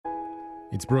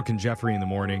It's Brooke and Jeffrey in the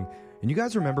morning. And you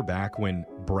guys remember back when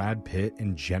Brad Pitt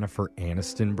and Jennifer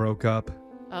Aniston broke up?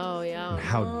 Oh, yeah. And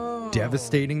how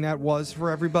devastating that was for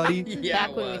everybody? Yeah,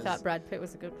 Back when we thought Brad Pitt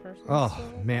was a good person. Oh,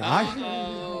 man.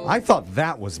 I thought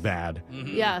that was bad.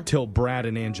 Yeah. Till Brad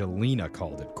and Angelina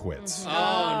called it quits.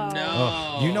 Oh, no.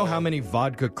 Ugh. You know how many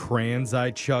vodka crayons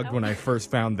I chugged when I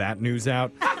first found that news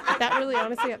out? That really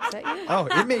honestly upset you? Oh,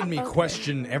 it made me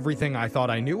question everything I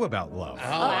thought I knew about love.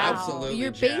 Oh, absolutely,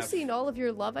 You're Jeff. basing all of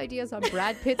your love ideas on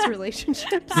Brad Pitt's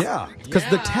relationships? Yeah, because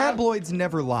the Yeah. tabloids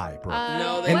never lie, bro.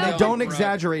 No, and they don't Brooke.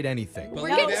 exaggerate anything. We're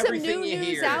Believe getting some everything new you news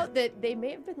hear. out that they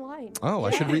may have been lying. Oh, I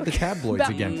should read the tabloids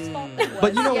About again. whose fault it was.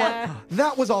 But you know Yeah. what?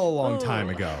 That was all a long time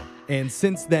ago. And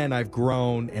since then, I've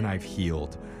grown and I've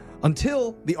healed.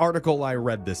 Until the article I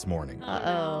read this morning.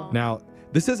 Uh-oh. Now,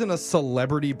 this isn't a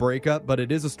celebrity breakup, but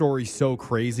it is a story so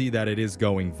crazy that it is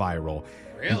going viral.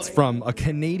 Really? It's from a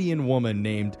Canadian woman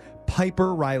named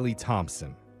Piper Riley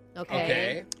Thompson.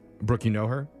 Okay. Brooke, you know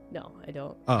her? No, I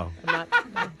don't. Oh, I'm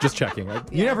not. just checking.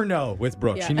 You never know with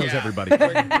Brooke. Yeah. She knows Yeah. everybody.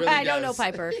 Really I don't know does.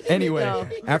 Piper. Anyway, No.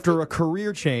 after a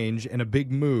career change and a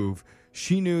big move,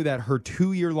 she knew that her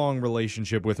 2-year-long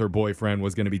relationship with her boyfriend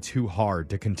was going to be too hard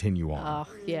to continue on.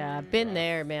 Oh, yeah. Been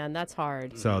there, man. That's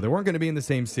hard. So they weren't going to be in the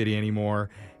same city anymore,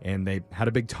 and they had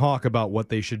a big talk about what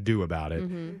they should do about it.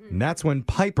 Mm-hmm. And that's when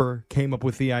Piper came up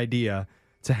with the idea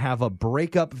to have a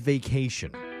breakup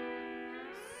vacation.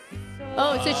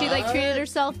 Oh, so she treated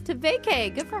herself to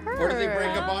vacay. Good for her. Or did they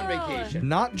break up on vacation?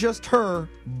 Not just her,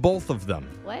 both of them.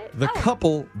 What? The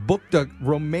couple booked a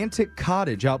romantic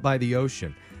cottage out by the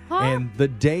ocean. Huh? And the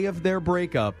day of their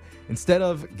breakup, instead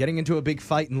of getting into a big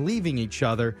fight and leaving each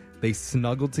other, they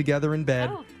snuggled together in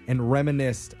bed and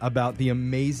reminisced about the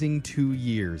amazing 2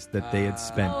 years that they had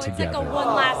spent It's together. like a one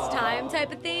last time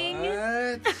type of thing.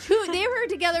 What? They were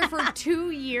together for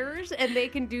 2 years and they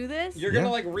can do this? You're Yeah.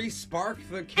 gonna re-spark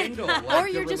the Kindle. Or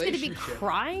you're just going to be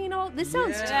crying all? This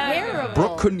sounds Yeah. terrible.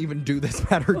 Brooke couldn't even do this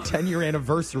at her 10-year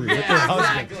anniversary with her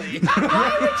husband. Exactly.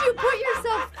 Why would you put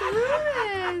yourself through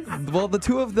this? Well, the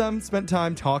two of them spent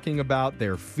time talking about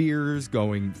their fears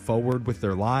going forward with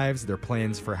their lives, their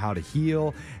plans for how to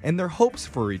heal, and their hopes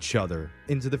for each other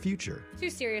into the future. Too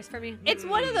serious for me. It's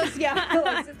one of those, yeah.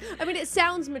 I mean, it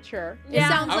sounds mature. Yeah. It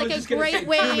sounds I was like a just gonna say, great too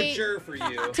way mature for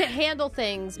you. to handle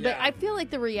things. But Yeah. I feel like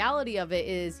the reality of it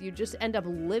is you just end up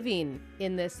living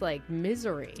in this,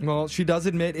 misery. Well, she does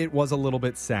admit it was a little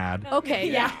bit sad,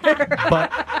 Okay, yeah.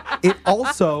 but it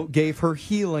also gave her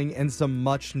healing and some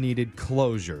much needed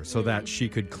closure so that she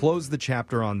could close the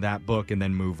chapter on that book and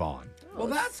then move on. Well,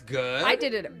 that's good. I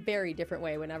did it a very different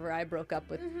way whenever I broke up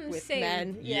with same.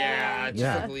 men. Yeah, just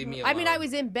Yeah. leave me alone. I mean, I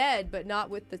was in bed, but not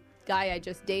with the guy I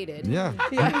just dated. Yeah.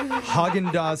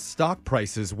 Haagen-Dazs stock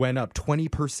prices went up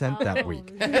 20% that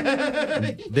week.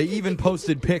 They even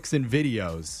posted pics and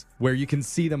videos where you can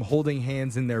see them holding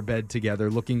hands in their bed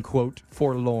together looking, quote,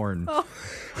 forlorn.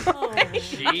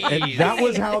 Jeez. And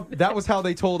that was how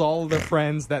they told all of their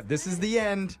friends that this is the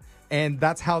end, and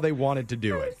that's how they wanted to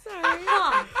do it.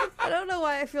 I don't know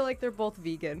why I feel like they're both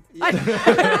vegan.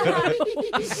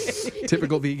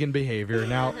 Typical vegan behavior.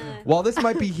 Now, while this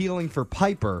might be healing for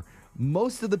Piper,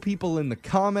 most of the people in the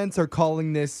comments are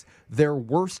calling this their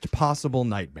worst possible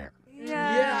nightmare.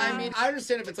 Yeah, I mean, I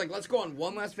understand if it's let's go on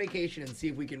one last vacation and see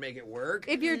if we can make it work.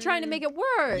 If you're trying to make it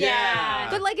work. Yeah.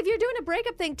 But if you're doing a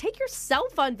breakup thing, take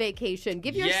yourself on vacation.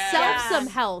 Give yourself Yes. some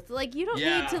health. You don't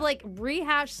Yeah. need to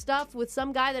rehash stuff with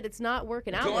some guy that it's not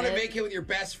working out Go on a with. vacay with your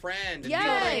best friend. And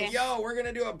Yes. be like, yo, we're going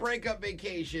to do a breakup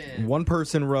vacation. One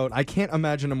person wrote, I can't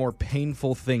imagine a more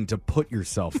painful thing to put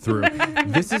yourself through.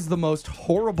 This is the most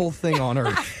horrible thing on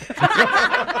earth.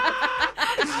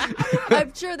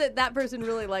 I'm sure that person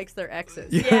really likes their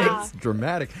exes. Yeah, it's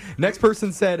dramatic. Next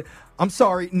person said, I'm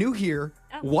sorry, new here.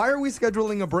 Why are we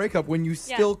scheduling a breakup when you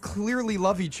still clearly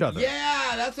love each other?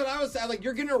 Yeah, that's what I was saying.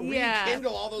 You're going to Yeah.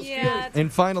 rekindle all those Yeah. feelings.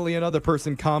 And finally, another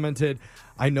person commented,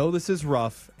 I know this is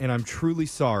rough and I'm truly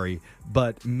sorry,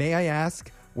 but may I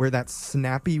ask where that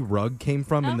snappy rug came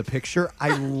from in the picture?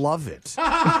 I love it. There's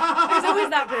always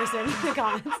that person in the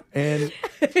comments.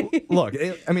 And look,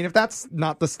 if that's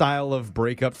not the style of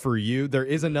breakup for you, there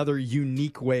is another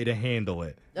unique way to handle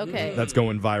it. Okay. That's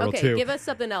going viral Okay, too. give us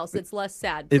something else that's less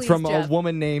sad. It's Please, from Jeff. a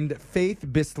woman named Faith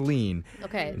Bisleen.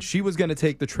 Okay. And she was going to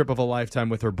take the trip of a lifetime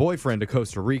with her boyfriend to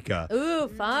Costa Rica. Ooh,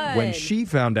 fun. When she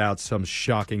found out some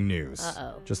shocking news.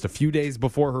 Uh-oh. Just a few days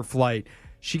before her flight,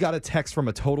 she got a text from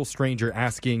a total stranger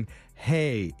asking,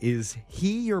 hey, is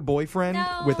he your boyfriend?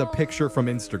 No. With a picture from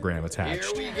Instagram Here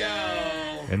attached. we go.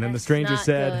 And then the stranger not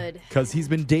said, good. because he's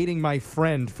been dating my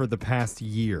friend for the past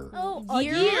year. Oh, a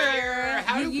year?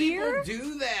 How do year? people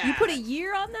do that? You put a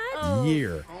year on that?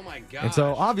 Year. Oh my my God. And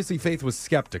so obviously Faith was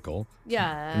skeptical.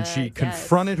 Yeah. And she I guess.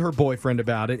 confronted her boyfriend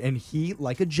about it, and he,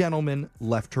 like a gentleman,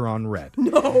 left her on red.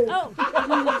 Oh.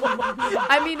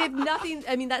 I mean, if nothing,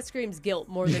 I mean, that screams guilt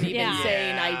more than even Yeah.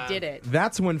 saying I did it.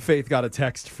 That's when Faith got a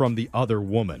text from the other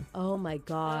woman. Oh my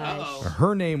gosh. Uh-oh.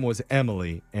 Her name was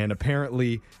Emily, and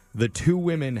apparently the two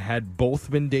women had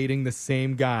both been dating the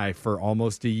same guy for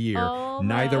almost a year. Oh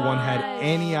my Neither one had gosh.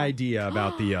 any idea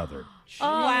about the other.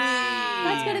 Oh,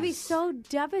 that's going to be so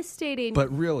devastating.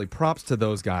 But really, props to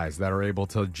those guys that are able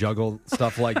to juggle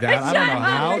stuff like that. I don't know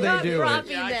how they do it.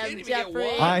 Dropping Yeah, I them, can't even get Jeffrey.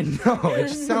 one. I know. It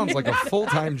just sounds like a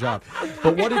full-time job.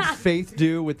 But what did Faith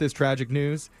do with this tragic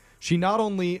news? She not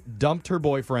only dumped her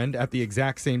boyfriend at the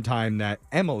exact same time that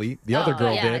Emily, the other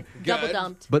girl, yeah, did, double Good.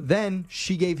 dumped. but then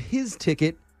she gave his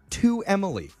ticket to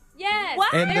Emily. Yes.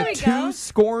 What? And There the we two go.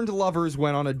 scorned lovers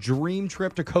went on a dream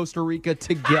trip to Costa Rica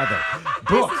together.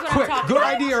 Brooke, what I'm quick, talking good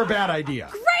about. idea or bad idea?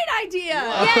 Great idea.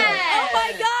 Yes. Oh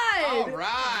my God. All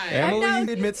right.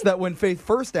 Emily admits that when Faith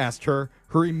first asked her,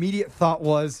 her immediate thought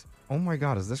was, oh my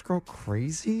God, is this girl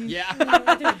crazy? Yeah.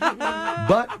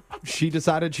 But she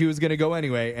decided she was going to go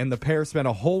anyway, and the pair spent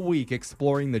a whole week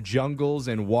exploring the jungles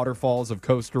and waterfalls of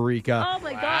Costa Rica. Oh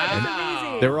my God, that's Wow.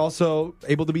 amazing. They were also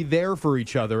able to be there for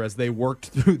each other as they worked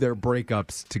through their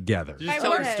breakups together. Just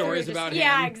tell her okay. stories about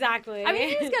Yeah, him. exactly. I mean,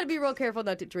 you just got to be real careful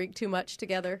not to drink too much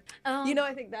together. Um, You know,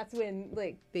 I think that's when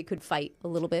like they could fight a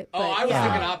little bit. Oh, but, I was yeah.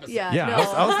 thinking opposite. Yeah, Yeah,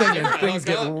 no. I was thinking Hook things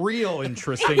get up. real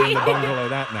interesting in the bungalow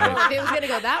that Well, night. if it was going to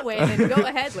go that way, then go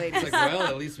ahead, ladies. It's like, well,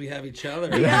 at least we have each other.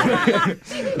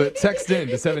 But text in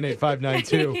to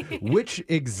 78592. Which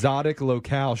exotic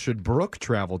locale should Brooke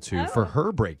travel to for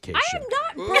her breakcation? I am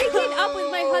not breaking up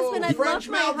with my husband. I French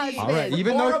love my Maldives. husband. All right,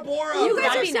 even Bora though- Bora. You guys are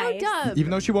That'd be so nice. dumb.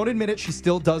 Even though she won't admit it, she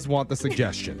still does want the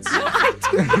suggestions.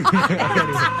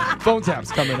 Phone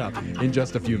taps coming up in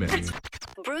just a few minutes.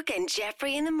 Brooke and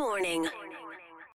Jeffrey in the morning.